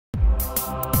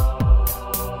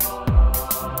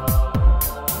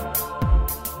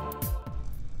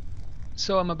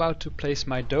So I'm about to place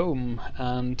my dome,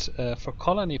 and for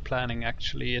colony planning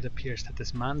actually it appears that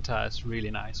this manta is really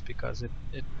nice because it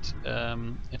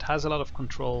has a lot of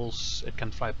controls. It can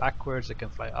fly backwards, it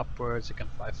can fly upwards, it can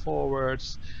fly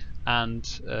forwards, and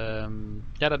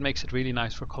yeah, that makes it really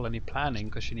nice for colony planning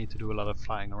because you need to do a lot of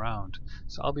flying around.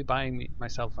 So I'll be buying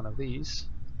myself one of these.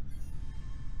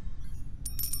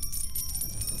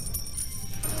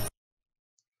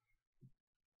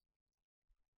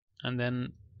 And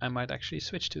then I might actually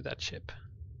switch to that ship.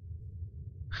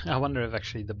 I wonder if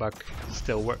actually the bug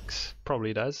still works.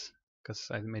 Probably does,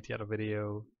 because I made the other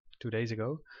video 2 days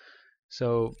ago.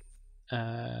 So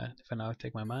if I now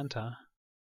take my manta,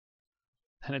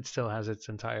 then it still has its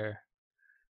entire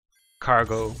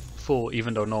cargo full,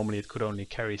 even though normally it could only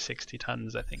carry 60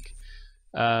 tons, I think.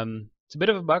 It's a bit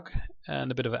of a bug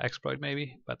and a bit of an exploit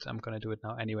maybe, but I'm gonna do it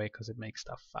now anyway because it makes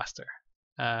stuff faster.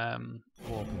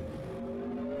 Cool.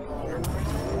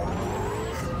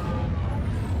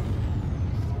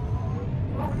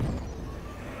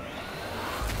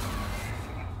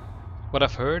 What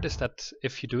I've heard is that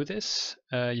if you do this,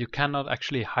 you cannot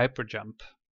actually hyper jump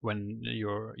when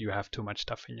you have too much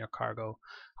stuff in your cargo.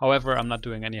 However, I'm not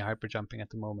doing any hyper jumping at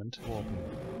the moment.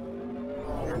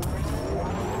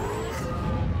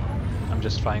 I'm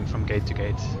just flying from gate to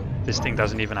gate. This thing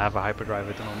doesn't even have a hyperdrive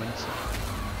at the moment.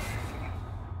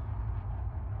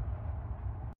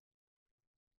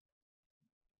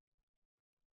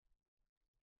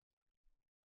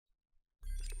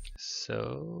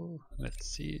 So let's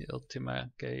see,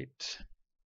 Ultima gate.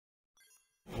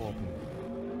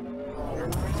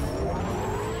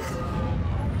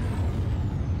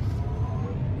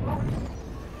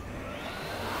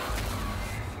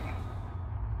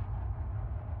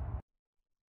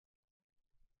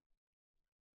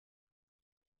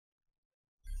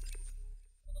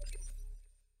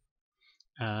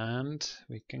 And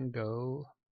we can go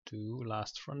to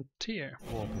Last Frontier.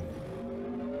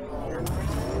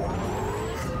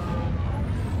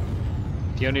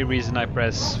 The only reason I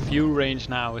press view range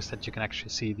now is that you can actually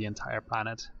see the entire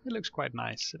planet. It looks quite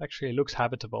nice. It actually looks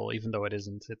habitable, even though it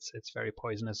isn't. It's very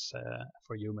poisonous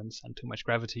for humans and too much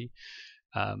gravity.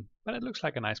 But it looks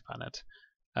like a nice planet.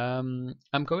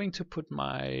 I'm going to put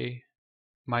my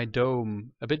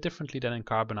dome a bit differently than in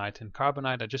Carbonite. In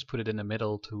Carbonite, I just put it in the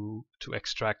middle to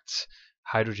extract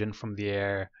hydrogen from the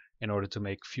air in order to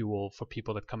make fuel for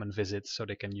people that come and visit, so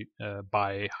they can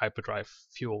buy hyperdrive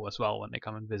fuel as well when they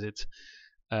come and visit,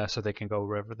 so they can go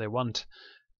wherever they want.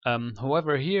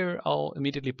 However, here I'll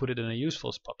immediately put it in a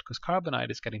useful spot because Carbonite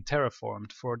is getting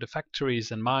terraformed. For the factories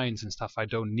and mines and stuff, I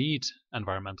don't need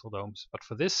environmental domes, but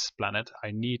for this planet I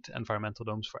need environmental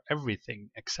domes for everything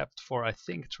except for, I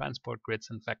think, transport grids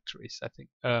and factories. I think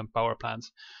power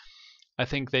plants. I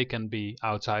think they can be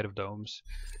outside of domes.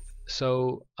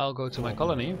 So I'll go to my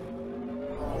colony.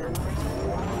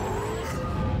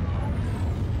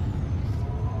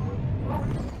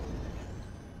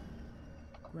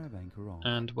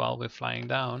 And while we're flying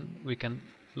down, we can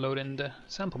load in the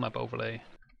sample map overlay.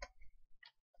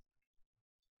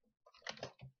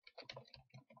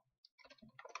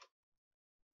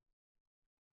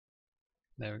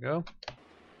 There we go.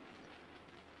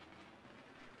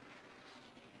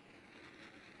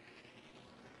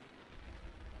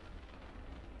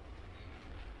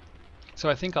 So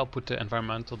I think I'll put the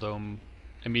environmental dome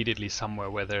immediately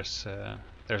somewhere where there's a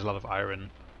lot of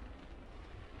iron.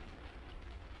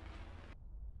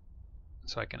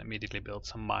 So I can immediately build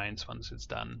some mines once it's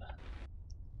done.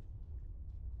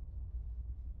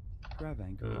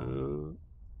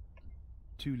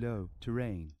 Too low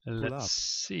terrain. Let's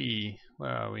see,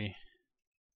 where are we?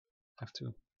 Have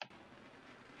to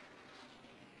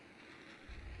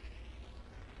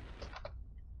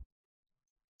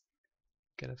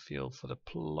get a feel for the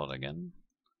plot again.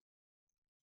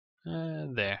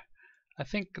 There. I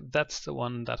think that's the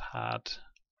one that had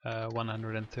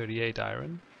 138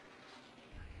 iron.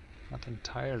 Not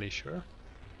entirely sure.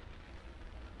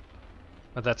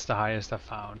 But that's the highest I've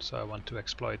found, so I want to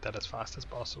exploit that as fast as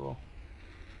possible.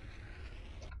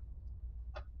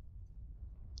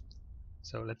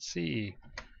 So let's see.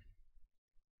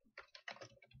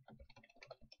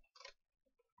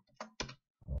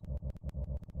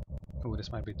 Oh,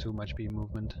 this might be too much beam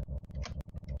movement.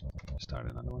 Start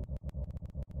another one.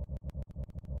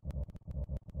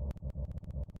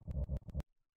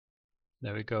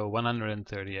 There we go,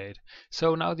 138.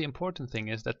 So now the important thing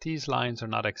is that these lines are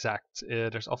not exact.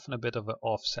 There's often a bit of an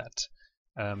offset.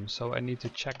 So I need to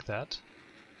check that.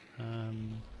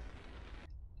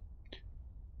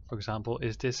 For example,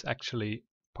 is this actually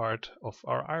part of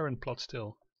our iron plot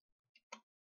still?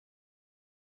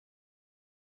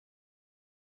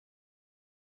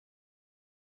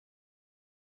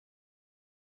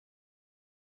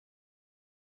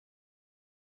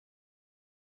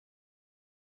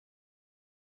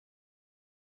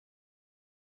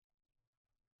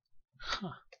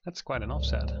 Huh, that's quite an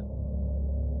offset.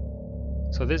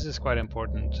 So this is quite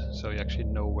important, so you actually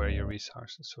know where your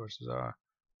sources are.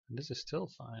 And this is still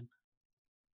fine.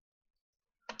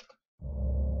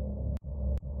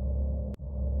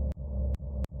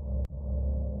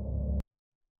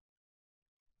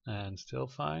 And still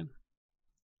fine.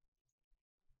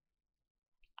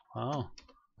 Wow,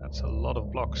 that's a lot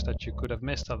of blocks that you could have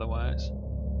missed otherwise.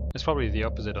 It's probably the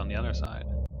opposite on the other side.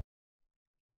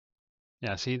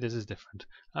 Yeah, see, this is different.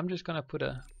 I'm just gonna put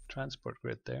a transport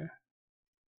grid there.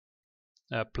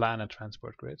 Plan a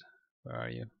transport grid. Where are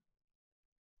you?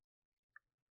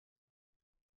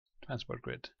 Transport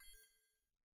grid.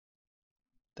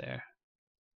 There.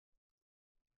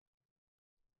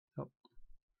 Oh.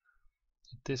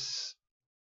 This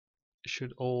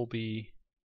should all be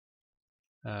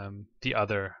the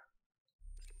other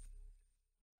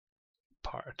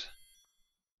part.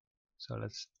 So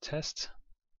let's test.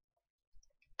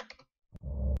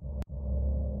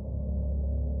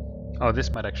 Oh,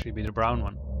 this might actually be the brown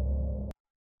one.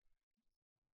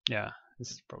 Yeah,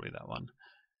 this is probably that one.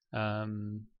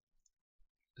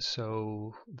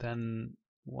 So then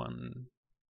 1,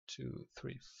 2,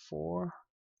 3, 4.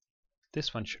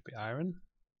 This one should be iron,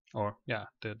 or yeah,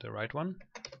 the right one.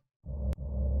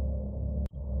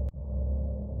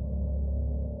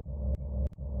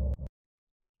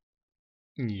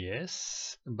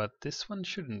 Yes, but this one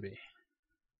shouldn't be.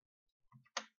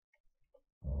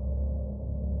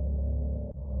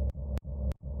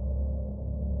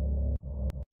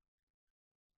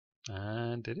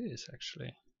 And it is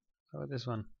actually. How about this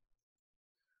one?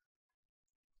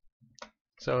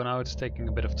 So now it's taking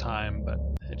a bit of time, but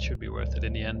it should be worth it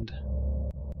in the end.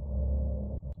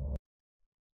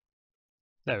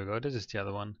 There we go, this is the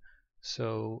other one.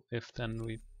 So if then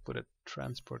we put a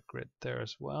transport grid there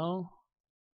as well,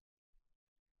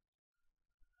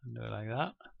 and do it like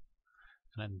that.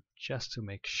 And then just to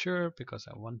make sure, because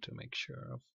I want to make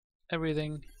sure of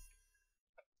everything,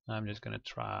 I'm just gonna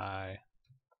try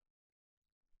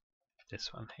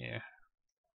this one here.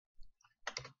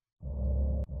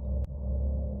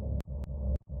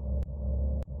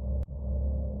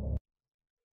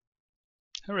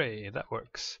 Hooray, that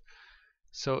works.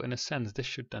 So in a sense this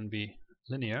should then be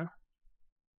linear.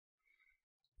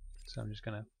 So I'm just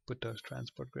gonna put those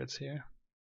transport grids here.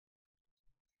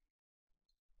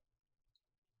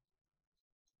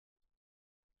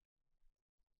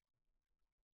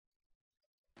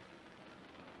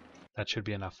 That should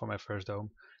be enough for my first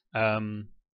dome.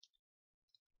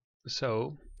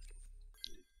 So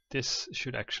this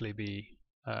should actually be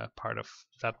part of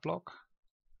that block.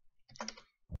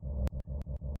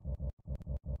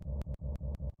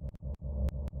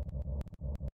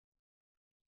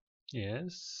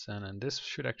 Yes, and then this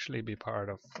should actually be part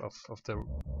of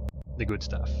the good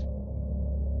stuff.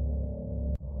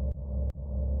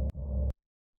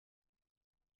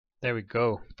 There we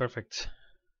go, perfect.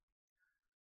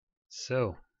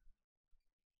 So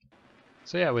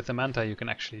yeah, with the Manta you can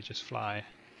actually just fly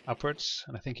upwards,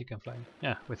 and I think you can fly,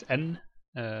 yeah, with N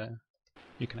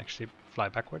you can actually fly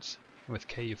backwards, and with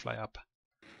K you fly up.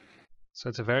 So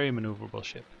it's a very maneuverable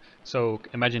ship. So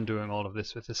imagine doing all of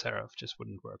this with the Seraph, just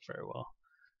wouldn't work very well.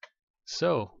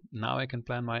 So now I can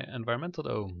plan my environmental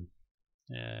dome.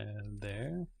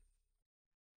 There.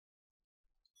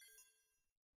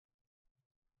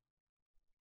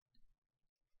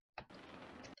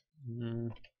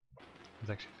 It's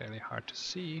actually fairly hard to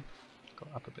see. Go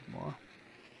up a bit more.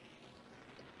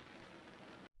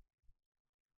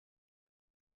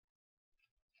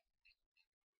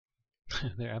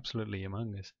 They're absolutely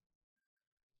humongous.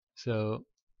 So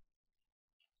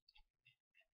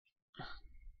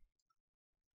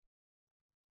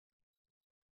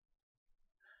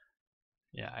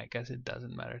yeah, I guess it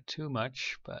doesn't matter too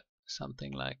much, but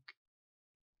something like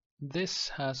this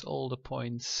has all the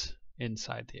points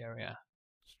inside the area.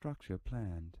 Structure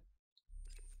planned.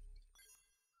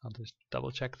 I'll just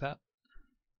double check that.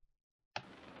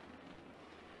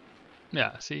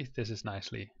 Yeah, see, this is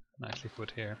nicely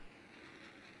put here.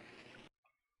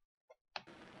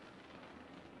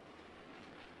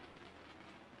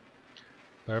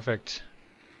 Perfect.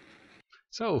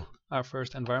 So our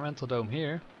first environmental dome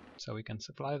here, so we can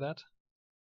supply that.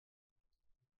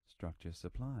 Structure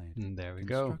supplied. And there we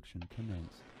go. Construction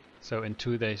commenced. So in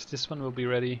 2 days this one will be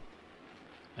ready,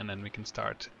 and then we can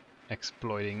start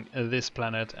exploiting this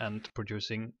planet and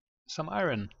producing some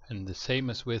iron. And the same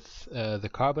as with the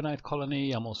Carbonite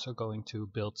colony, I'm also going to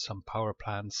build some power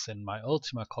plants in my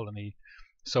Ultima colony,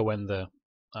 so when the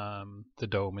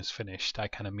dome is finished I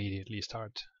can immediately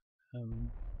start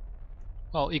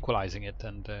well, equalizing it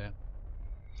and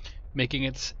making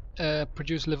it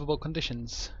produce livable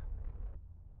conditions.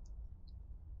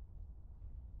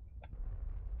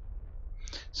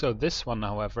 So this one,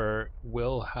 however,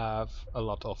 will have a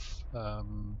lot of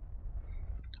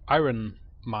iron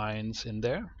mines in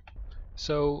there.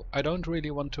 So I don't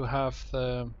really want to have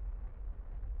the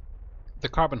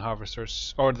carbon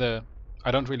harvesters, or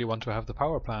I don't really want to have the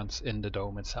power plants in the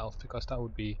dome itself, because that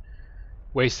would be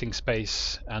wasting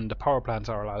space, and the power plants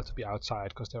are allowed to be outside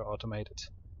because they're automated.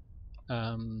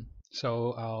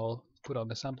 So I'll put on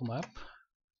the sample map.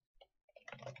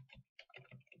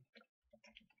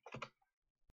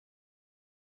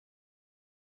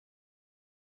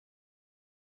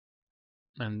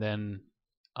 And then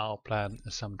I'll plan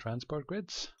some transport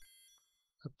grids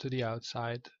up to the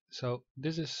outside. So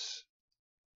this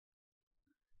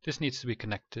needs to be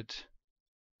connected.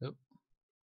 Oh.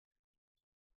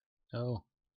 No.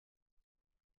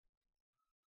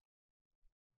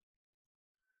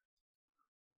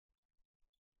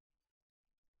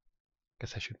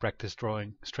 Guess I should practice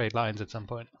drawing straight lines at some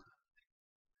point.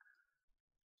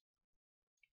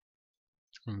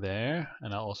 From there,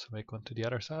 and I'll also make one to the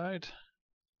other side.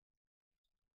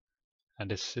 And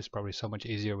this is probably so much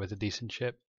easier with a decent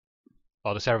ship.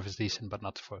 Well, the Seraph is decent, but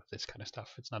not for this kind of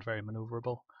stuff. It's not very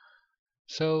maneuverable.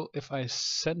 So if I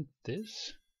send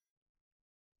this,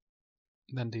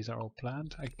 then these are all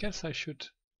planned. I guess I should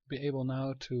be able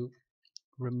now to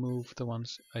remove the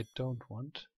ones I don't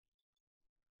want.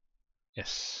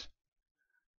 Yes.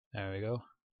 There we go.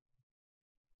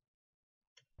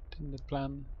 Didn't it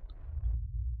plan?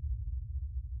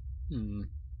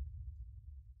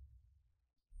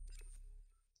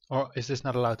 Or is this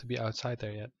not allowed to be outside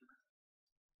there yet?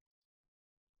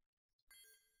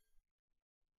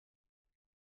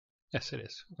 Yes, it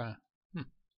is. Okay.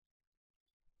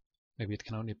 Maybe it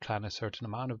can only plan a certain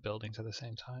amount of buildings at the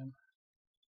same time.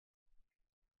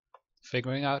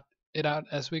 Figuring it out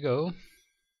as we go.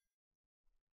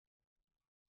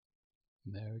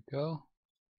 There we go.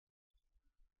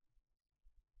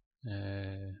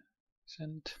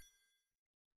 Send.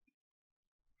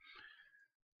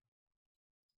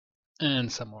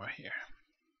 And some more here.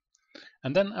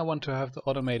 And then I want to have the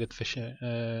automated fission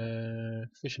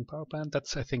power plant.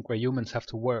 That's, I think, where humans have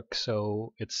to work.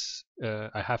 So it's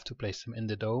I have to place them in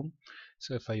the dome.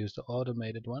 So if I use the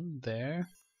automated one there,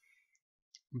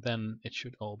 then it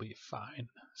should all be fine.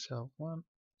 So 1,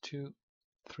 2,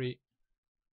 3.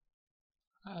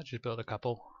 I'll just build a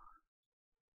couple.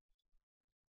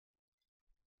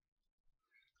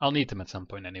 I'll need them at some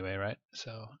point anyway, right?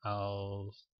 So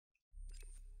I'll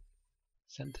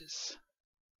send this.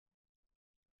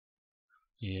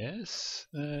 Yes.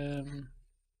 And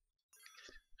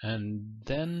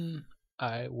then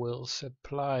I will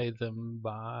supply them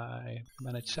by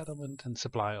manage settlement and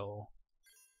supply all.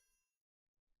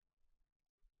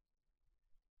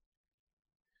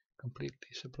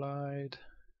 Completely supplied.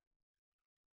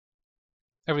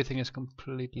 Everything is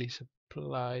completely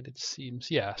supplied, it seems.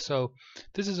 Yeah, so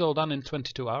this is all done in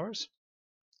 22 hours,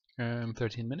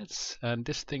 13 minutes, and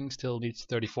this thing still needs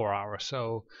 34 hours.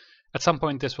 So at some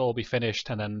point this will all be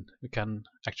finished, and then we can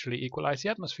actually equalize the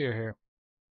atmosphere here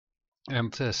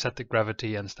and set the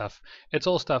gravity and stuff. It's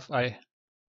all stuff oh,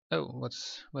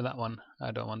 what's with that one? I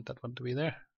don't want that one to be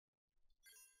there.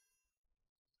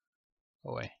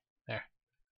 Oh wait, there.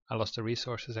 I lost the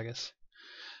resources, I guess.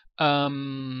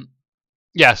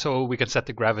 Yeah, so we can set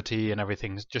the gravity and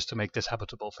everything just to make this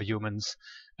habitable for humans,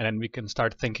 and then we can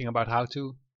start thinking about how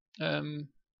to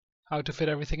fit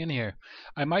everything in here.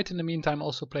 I might in the meantime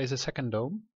also place a second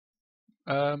dome,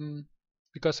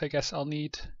 because I guess I'll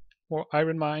need more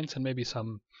iron mines and maybe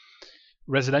some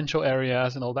residential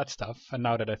areas and all that stuff. And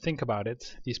now that I think about it,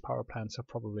 these power plants are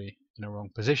probably in the wrong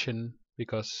position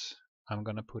because I'm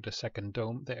gonna put a second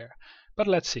dome there. But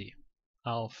let's see,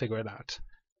 I'll figure it out.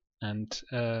 And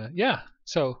yeah,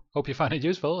 so hope you find it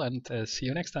useful, and see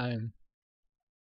you next time.